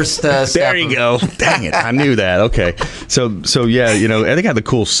the first step. There you go. Dang it, I knew that. Okay, so yeah, they got the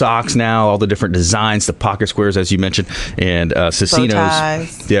cool socks now, all the different designs, the pocket squares as you mentioned, and Casinos. Bow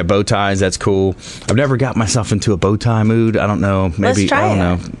ties. Yeah, bow ties. That's cool. I've never got myself into a bow tie mood. I don't know. Maybe Let's try I don't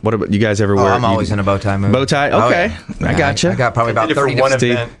know. What about you guys ever wear? I'm always in a bow tie mood. Bow tie. Okay, I gotcha. I got probably about 30 one different.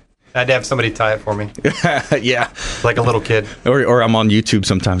 event. I had to have somebody tie it for me. Yeah. Like a little kid. Or I'm on YouTube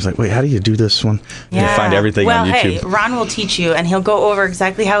sometimes like, wait, how do you do this one? Yeah. You find everything on YouTube. Hey, Ron will teach you, and he'll go over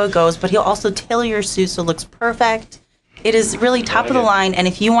exactly how it goes, but he'll also tailor your suit so it looks perfect. It is really top of the line, and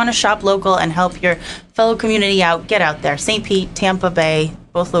if you want to shop local and help your fellow community out, get out there. St. Pete, Tampa Bay,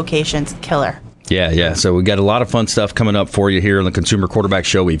 both locations, killer. Yeah. So we got a lot of fun stuff coming up for you here on the Consumer Quarterback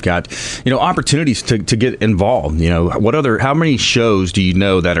Show. We've got, opportunities to get involved. How many shows do you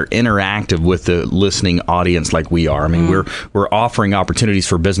know that are interactive with the listening audience like we are? I mean, we're offering opportunities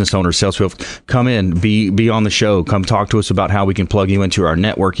for business owners, salespeople. Come in, be on the show. Come talk to us about how we can plug you into our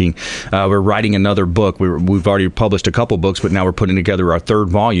networking. We're writing another book. We've already published a couple books, but now we're putting together our third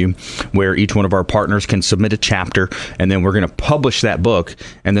volume where each one of our partners can submit a chapter, and then we're going to publish that book.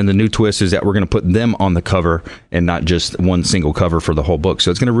 And then the new twist is that we're going to put them on the cover and not just one single cover for the whole book.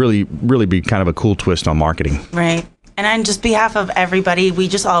 So it's going to really, really be kind of a cool twist on marketing. Right. And on just behalf of everybody, we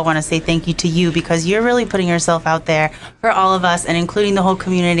just all want to say thank you to you because you're really putting yourself out there for all of us and including the whole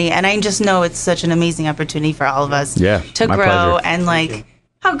community. And I just know it's such an amazing opportunity for all of us to grow. Pleasure. And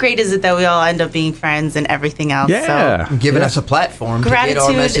how great is it that we all end up being friends and everything else? Yeah. So, giving us a platform to get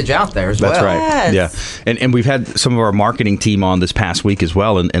our message out there as well. That's right. Yes. Yeah. And we've had some of our marketing team on this past week as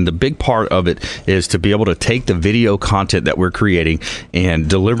well. And the big part of it is to be able to take the video content that we're creating and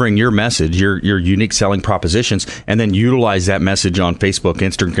delivering your message, your unique selling propositions, and then utilize that message on Facebook,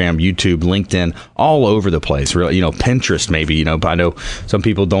 Instagram, YouTube, LinkedIn, all over the place. Really, Pinterest maybe. I know some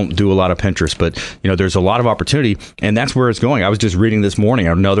people don't do a lot of Pinterest, but there's a lot of opportunity, and that's where it's going. I was just reading this morning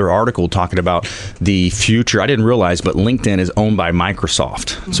another article talking about the future. I didn't realize, but LinkedIn is owned by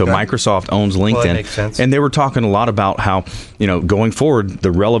Microsoft. So Microsoft owns LinkedIn. Well, that makes sense. And they were talking a lot about how, going forward,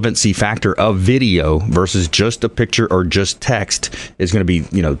 the relevancy factor of video versus just a picture or just text is going to be,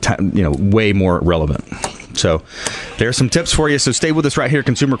 way more relevant. So there's some tips for you. So stay with us right here,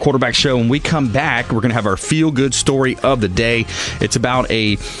 Consumer Quarterback Show. When we come back, we're going to have our feel-good story of the day. It's about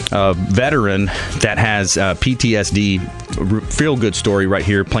a veteran that has PTSD. Feel-good story right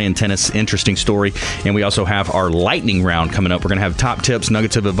here, playing tennis. Interesting story. And we also have our lightning round coming up. We're going to have top tips,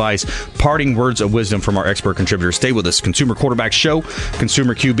 nuggets of advice, parting words of wisdom from our expert contributors. Stay with us. Consumer Quarterback Show,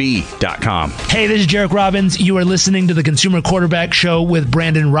 ConsumerQB.com. Hey, this is Jarek Robbins. You are listening to the Consumer Quarterback Show with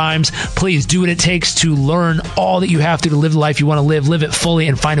Brandon Rhymes. Please do what it takes to learn all that you have to live the life you want to live it fully,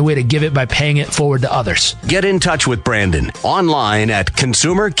 and find a way to give it by paying it forward to others. Get in touch with Brandon online at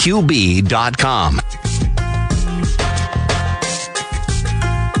ConsumerQB.com.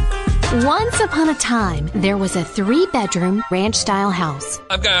 Once upon a time, there was a 3-bedroom ranch-style house.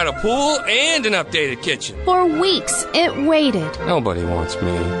 I've got a pool and an updated kitchen. For weeks, it waited. Nobody wants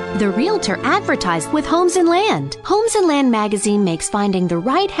me. The realtor advertised with Homes and Land. Homes and Land magazine makes finding the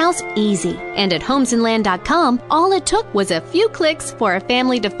right house easy. And at homesandland.com, all it took was a few clicks for a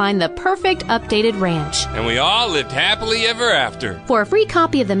family to find the perfect updated ranch. And we all lived happily ever after. For a free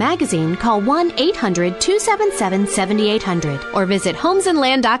copy of the magazine, call 1-800-277-7800 or visit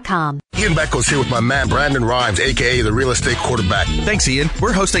homesandland.com. Ian Beckles here with my man Brandon Rhymes, a.k.a. the real estate quarterback. Thanks, Ian.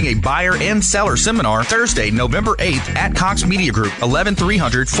 We're hosting a buyer and seller seminar Thursday, November 8th at Cox Media Group,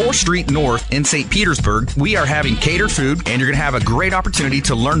 11300 4th Street North in St. Petersburg. We are having catered food, and you're going to have a great opportunity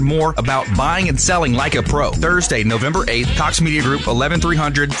to learn more about buying and selling like a pro. Thursday, November 8th, Cox Media Group,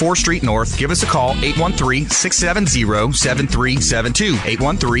 11300 4th Street North. Give us a call, 813-670-7372.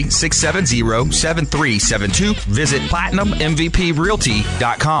 813-670-7372. Visit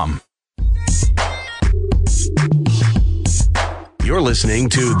PlatinumMVPRealty.com. You're listening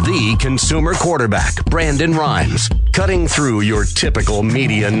to the Consumer Quarterback, Brandon Rhymes, cutting through your typical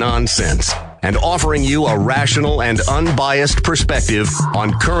media nonsense and offering you a rational and unbiased perspective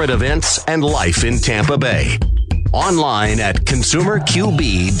on current events and life in Tampa Bay. Online at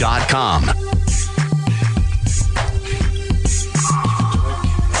ConsumerQB.com.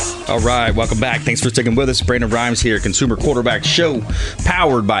 All right, welcome back. Thanks for sticking with us. Brandon Rhymes here, Consumer Quarterback Show,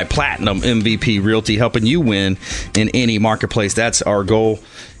 powered by Platinum MVP Realty, helping you win in any marketplace. That's our goal.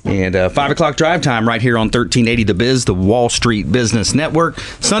 And 5 o'clock drive time right here on 1380 The Biz, the Wall Street Business Network.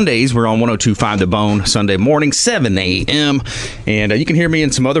 Sundays, we're on 102.5 The Bone, Sunday morning, 7 a.m. And you can hear me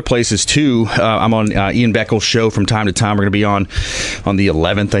in some other places, too. I'm on Ian Beckles' show from time to time. We're going to be on the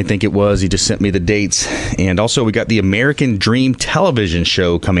 11th, I think it was. He just sent me the dates. And also, we got the American Dream television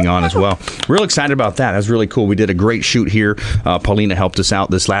show coming on as well. Real excited about that. That was really cool. We did a great shoot here. Paulina helped us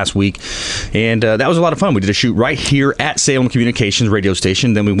out this last week. And that was a lot of fun. We did a shoot right here at Salem Communications radio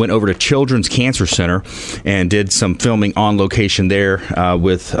station. Then we went over to Children's Cancer Center and did some filming on location there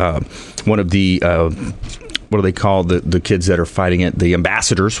with one of the what do they call the kids that are fighting it? The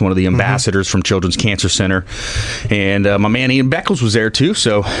ambassadors, one of the ambassadors from Children's Cancer Center. And my man Ian Beckles was there too.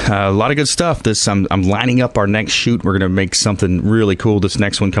 So a lot of good stuff. I'm lining up our next shoot. We're going to make something really cool. This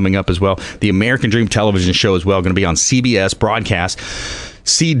next one coming up as well. The American Dream television show as well, going to be on CBS broadcast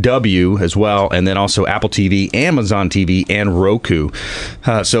CW as well, and then also Apple TV, Amazon TV, and Roku.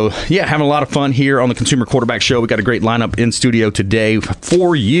 Having a lot of fun here on the Consumer Quarterback Show. We got a great lineup in studio today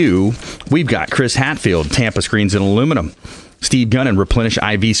for you. We've got Chris Hatfield, Tampa Screens and Aluminum, Steve Gunnan, Replenish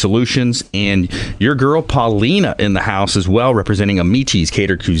IV Solutions, and your girl Paulina in the house as well, representing Amici's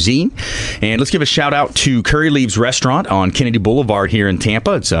Catered Cuisine. And let's give a shout out to Curry Leaves Restaurant on Kennedy Boulevard here in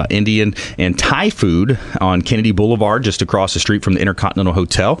Tampa. It's Indian and Thai food on Kennedy Boulevard, just across the street from the Intercontinental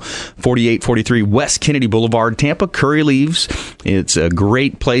Hotel, 4843 West Kennedy Boulevard, Tampa. Curry Leaves. It's a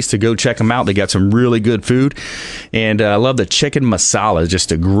great place to go check them out. They got some really good food, and I love the chicken masala.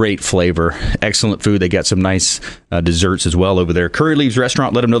 Just a great flavor, excellent food. They got some nice desserts as well over there. Curry Leaves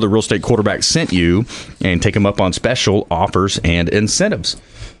Restaurant. Let them know the Real Estate Quarterback sent you, and take them up on special offers and incentives.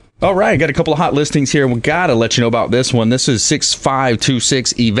 All right, got a couple of hot listings here. We got to let you know about this one. This is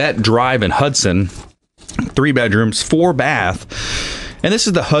 6526 Yvette Drive in Hudson. 3 bedrooms, 4 bath. And this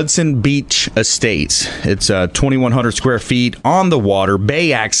is the Hudson Beach Estates. It's 2,100 square feet on the water,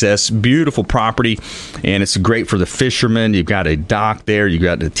 bay access, beautiful property, and it's great for the fishermen. You've got a dock there. You've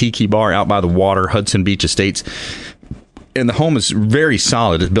got a tiki bar out by the water, Hudson Beach Estates. And the home is very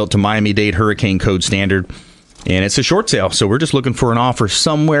solid. It's built to Miami-Dade Hurricane Code standard. And it's a short sale, so we're just looking for an offer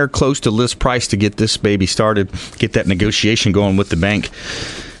somewhere close to list price to get this baby started, get that negotiation going with the bank.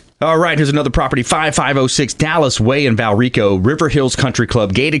 All right, here's another property, 5506 Dallas Way in Valrico, River Hills Country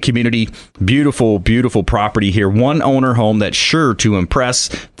Club, gated community. Beautiful, beautiful property here. One owner home that's sure to impress.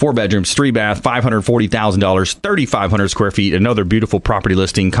 4 bedrooms, 3 bath, $540,000, 3,500 square feet. Another beautiful property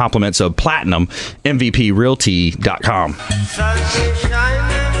listing. Compliments of Platinum, MVPRealty.com.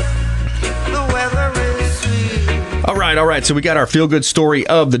 All right. So we got our feel-good story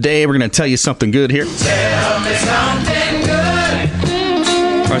of the day. We're going to tell you something good here. Tell me something good.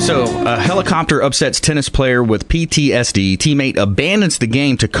 All right, so a helicopter upsets tennis player with PTSD. Teammate abandons the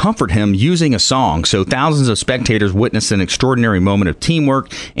game to comfort him using a song. So thousands of spectators witnessed an extraordinary moment of teamwork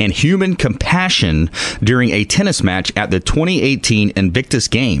and human compassion during a tennis match at the 2018 Invictus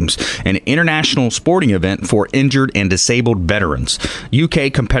Games, an international sporting event for injured and disabled veterans.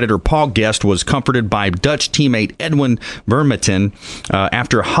 UK competitor Paul Guest was comforted by Dutch teammate Edwin Vermeten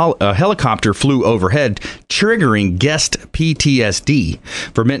after a helicopter flew overhead, triggering Guest PTSD.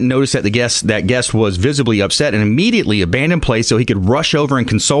 Vermeten noticed that Guest was visibly upset and immediately abandoned play so he could rush over and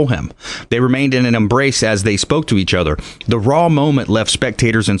console him. They remained in an embrace as they spoke to each other. The raw moment left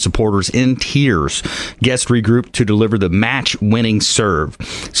spectators and supporters in tears. Guest regrouped to deliver the match-winning serve.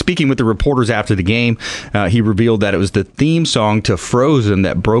 Speaking with the reporters after the game, he revealed that it was the theme song to Frozen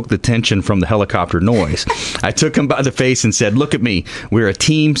that broke the tension from the helicopter noise. I took him by the face and said, "Look at me. We're a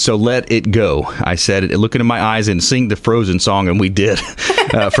team, so let it go." I said, looking in my eyes and sing the Frozen song, and we did.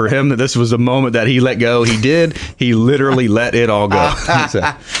 For him, that this was a moment that he let go. He did. He literally let it all go.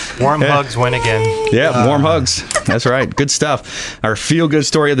 Warm hugs win again. Yeah, warm hugs. That's right. Good stuff. Our feel-good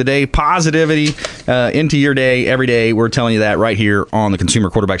story of the day. Positivity into your day, every day. We're telling you that right here on the Consumer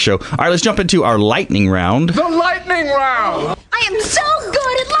Quarterback Show. All right, let's jump into our lightning round. The lightning round. I am so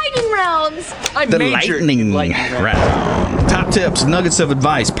good at lightning rounds. The lightning round. Top tips, nuggets of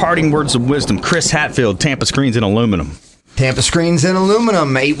advice, parting words of wisdom. Chris Hatfield, Tampa Screens and Aluminum. Tampa Screens and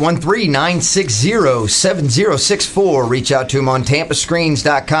Aluminum, 813-960-7064. Reach out to them on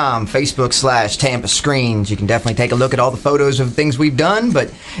tampascreens.com, Facebook/Tampa Screens. You can definitely take a look at all the photos of things we've done, but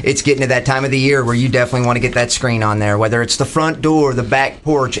it's getting to that time of the year where you definitely want to get that screen on there. Whether it's the front door, the back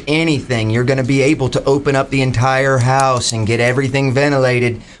porch, anything, you're going to be able to open up the entire house and get everything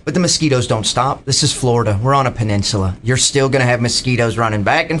ventilated. But the mosquitoes don't stop. This is Florida. We're on a peninsula. You're still going to have mosquitoes running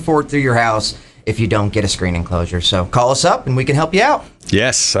back and forth through your house if you don't get a screen enclosure. So call us up and we can help you out.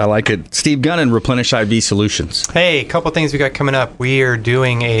 Yes, I like it. Steve Gunnan, Replenish IV Solutions. Hey, a couple things we got coming up. We are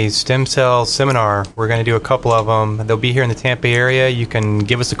doing a stem cell seminar. We're going to do a couple of them. They'll be here in the Tampa area. You can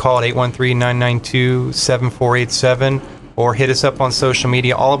give us a call at 813-992-7487 or hit us up on social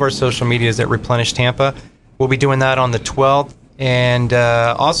media. All of our social media is at Replenish Tampa. We'll be doing that on the 12th. And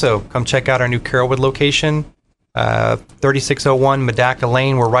also, come check out our new Carrollwood location. 3601 Medaka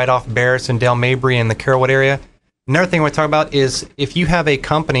Lane. We're right off Barris and Dale Mabry in the Carrollwood area. Another thing I want to talk about is if you have a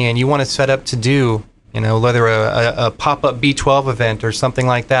company and you want to set up to do, whether a pop-up B12 event or something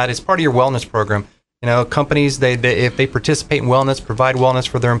like that, it's part of your wellness program. Companies, they if they participate in wellness, provide wellness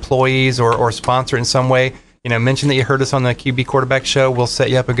for their employees or sponsor it in some way, mention that you heard us on the QB Quarterback Show. We'll set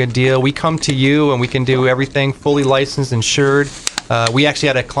you up a good deal. We come to you and we can do everything fully licensed, insured. We actually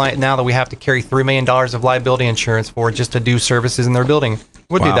had a client now that we have to carry $3 million of liability insurance for just to do services in their building.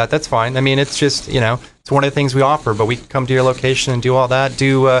 We'll do that. That's fine. I mean, it's just, it's one of the things we offer, but we can come to your location and do all that.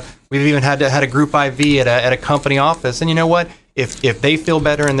 We've even had a group IV at a company office. And you know what? if they feel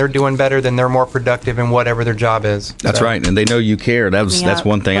better and they're doing better, then they're more productive in whatever their job is. That's right, and they know you care. That's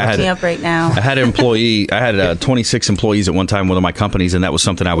one thing. I had right now. I had an employee. I had 26 employees at one time. One of my companies, and that was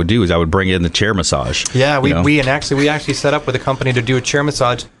something I would do. Is I would bring in the chair massage. Yeah, we actually set up with a company to do a chair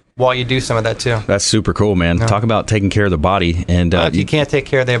massage while you do some of that too. That's super cool, man. No. Talk about taking care of the body. And if you can't take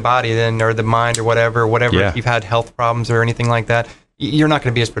care of their body, then or the mind or whatever, if you've had health problems or anything like that, you're not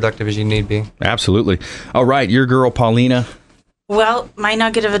going to be as productive as you need to be. Absolutely. All right, your girl Paulina. Well, my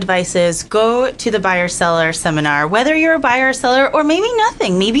nugget of advice is go to the buyer seller seminar, whether you're a buyer or seller or maybe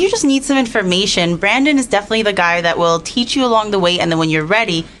nothing. Maybe you just need some information. Brandon is definitely the guy that will teach you along the way. And then when you're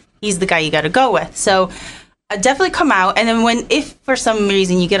ready, he's the guy you got to go with. So definitely come out. And then if for some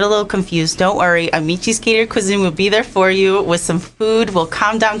reason you get a little confused, don't worry. Amici's Catered Cuisine will be there for you with some food. We'll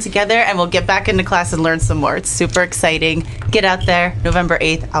calm down together and we'll get back into class and learn some more. It's super exciting. Get out there November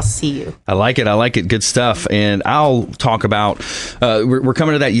 8th. I'll see you. I like it. Good stuff. And I'll talk about, we're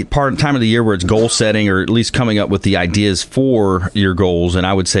coming to that time of the year where it's goal setting, or at least coming up with the ideas for your goals. And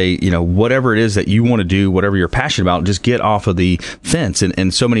I would say, whatever it is that you want to do, whatever you're passionate about, just get off of the fence.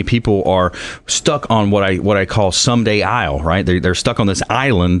 And so many people are stuck on what I call someday I'll, right? They're stuck on this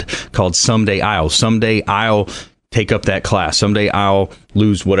island called someday I'll. Someday I'll take up that class. Someday I'll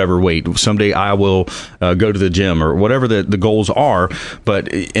lose whatever weight. Someday I will go to the gym, or whatever the goals are.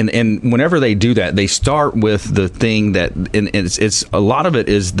 But and whenever they do that, they start with the thing that, and it's a lot of it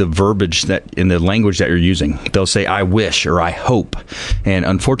is the verbiage that in the language that you're using. They'll say I wish or I hope, and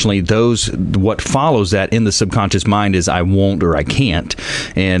unfortunately what follows that in the subconscious mind is I won't or I can't.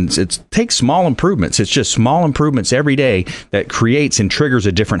 And it takes small improvements. It's just small improvements every day that creates and triggers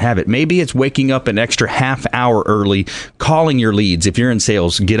a different habit. Maybe it's waking up an extra half hour early, calling your leads. If you're in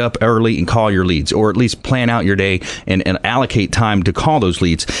sales, get up early and call your leads, or at least plan out your day and allocate time to call those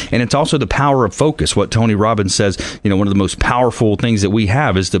leads. And it's also the power of focus. What Tony Robbins says, one of the most powerful things that we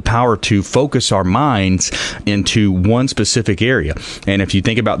have is the power to focus our minds into one specific area. And if you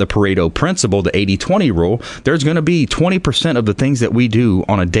think about the Pareto principle, the 80-20 rule, there's going to be 20% of the things that we do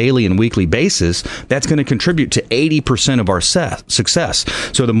on a daily and weekly basis that's going to contribute to 80% of our success.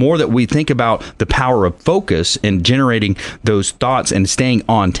 So the more that we think about the power of focus and generating those thoughts and staying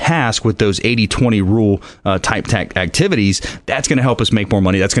on task with those 80-20 rule type activities, that's going to help us make more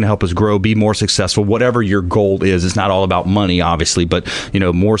money. That's going to help us grow, be more successful, whatever your goal is. It's not all about money, obviously, but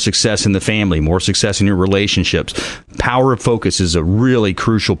more success in the family, more success in your relationships. Power of focus is a really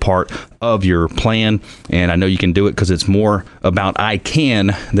crucial part of your plan, and I know you can do it because it's more about I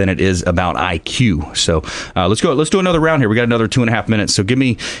can than it is about IQ. So let's go. Let's do another round here. We got another 2.5 minutes. So give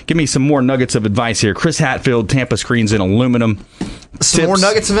me some more nuggets of advice here. Chris Hatfield, Tampa Screens in Aluminum. Some more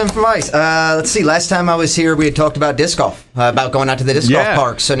nuggets of advice. Let's see. Last time I was here, we had talked about disc golf, about going out to the disc golf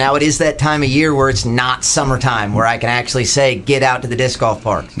park. So now it is that time of year where it's not summertime, where I can actually say, get out to the disc golf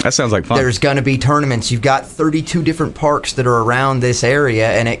park. That sounds like fun. There's going to be tournaments. You've got 32 different parks that are around this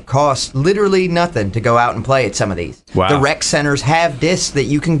area, and it costs literally nothing to go out and play at some of these. Wow. The rec centers have discs that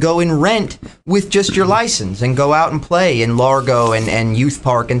you can go and rent with just your license and go out and play in Largo and Youth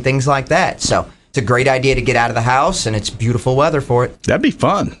Park and things like that. So it's a great idea to get out of the house, and it's beautiful weather for it. That'd be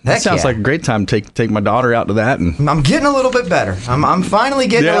fun. That sounds like a great time to take my daughter out to that. And I'm getting a little bit better. I'm finally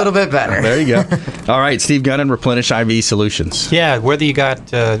getting a little bit better. There you go. All right, Steve Gunnan, Replenish IV Solutions. Yeah, whether you got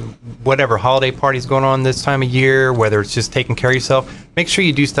whatever holiday parties going on this time of year, whether it's just taking care of yourself, make sure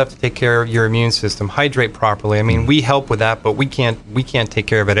you do stuff to take care of your immune system. Hydrate properly. I mean, we help with that, but we can't take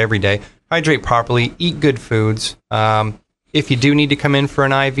care of it every day. Hydrate properly. Eat good foods. If you do need to come in for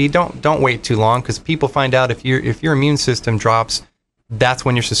an IV, don't wait too long, because people find out if your immune system drops, that's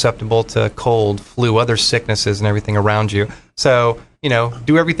when you're susceptible to cold, flu, other sicknesses, and everything around you. So,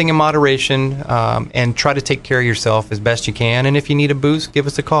 do everything in moderation, and try to take care of yourself as best you can. And if you need a boost, give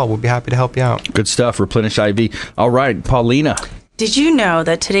us a call. We'll be happy to help you out. Good stuff. Replenish IV. All right, Paulina. Did you know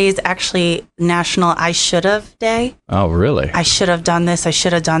that today is actually National I Should Have Day? Oh, really? I should have done this. I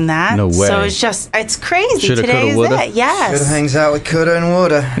should have done that. No way. So it's crazy. Shoulda, today coulda, is woulda. it. Yes. Shoulda hangs out with coulda and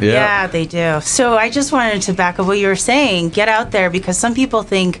woulda. Yeah, they do. So I just wanted to back up what you were saying. Get out there, because some people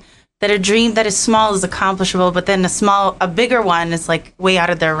think that a dream that is small is accomplishable, but then a bigger one is like way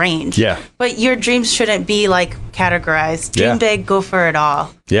out of their range. Yeah. But your dreams shouldn't be like categorized. Dream big, go for it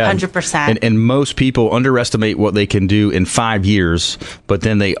all. Yeah. 100%. And most people underestimate what they can do in 5 years, but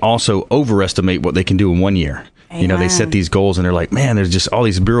then they also overestimate what they can do in 1 year. You know, they set these goals and they're like, man, there's just all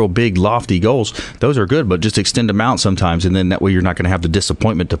these real big, lofty goals. Those are good, but just extend them out sometimes. And then that way you're not going to have the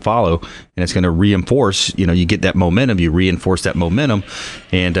disappointment to follow. And it's going to reinforce, you know, you get that momentum, you reinforce that momentum,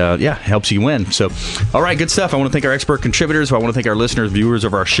 and helps you win. So, all right, good stuff. I want to thank our expert contributors. I want to thank our listeners, viewers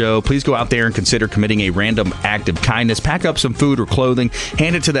of our show. Please go out there and consider committing a random act of kindness. Pack up some food or clothing,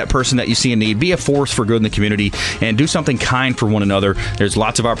 hand it to that person that you see in need. Be a force for good in the community and do something kind for one another. There's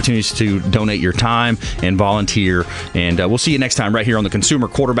lots of opportunities to donate your time and volunteer. And we'll see you next time right here on the Consumer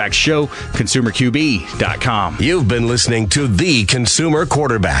Quarterback Show, ConsumerQB.com. You've been listening to The Consumer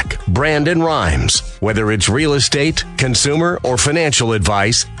Quarterback, Brandon Rhymes. Whether it's real estate, consumer, or financial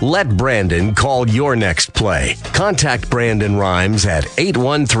advice, let Brandon call your next play. Contact Brandon Rhymes at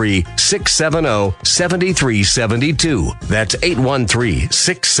 813-670-7372. That's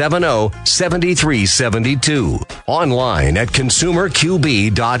 813-670-7372. Online at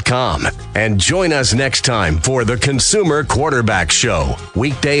ConsumerQB.com. And join us next time for the Consumer Quarterback Show,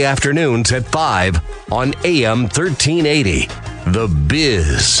 weekday afternoons at 5 on AM 1380. The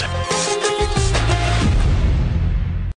Biz.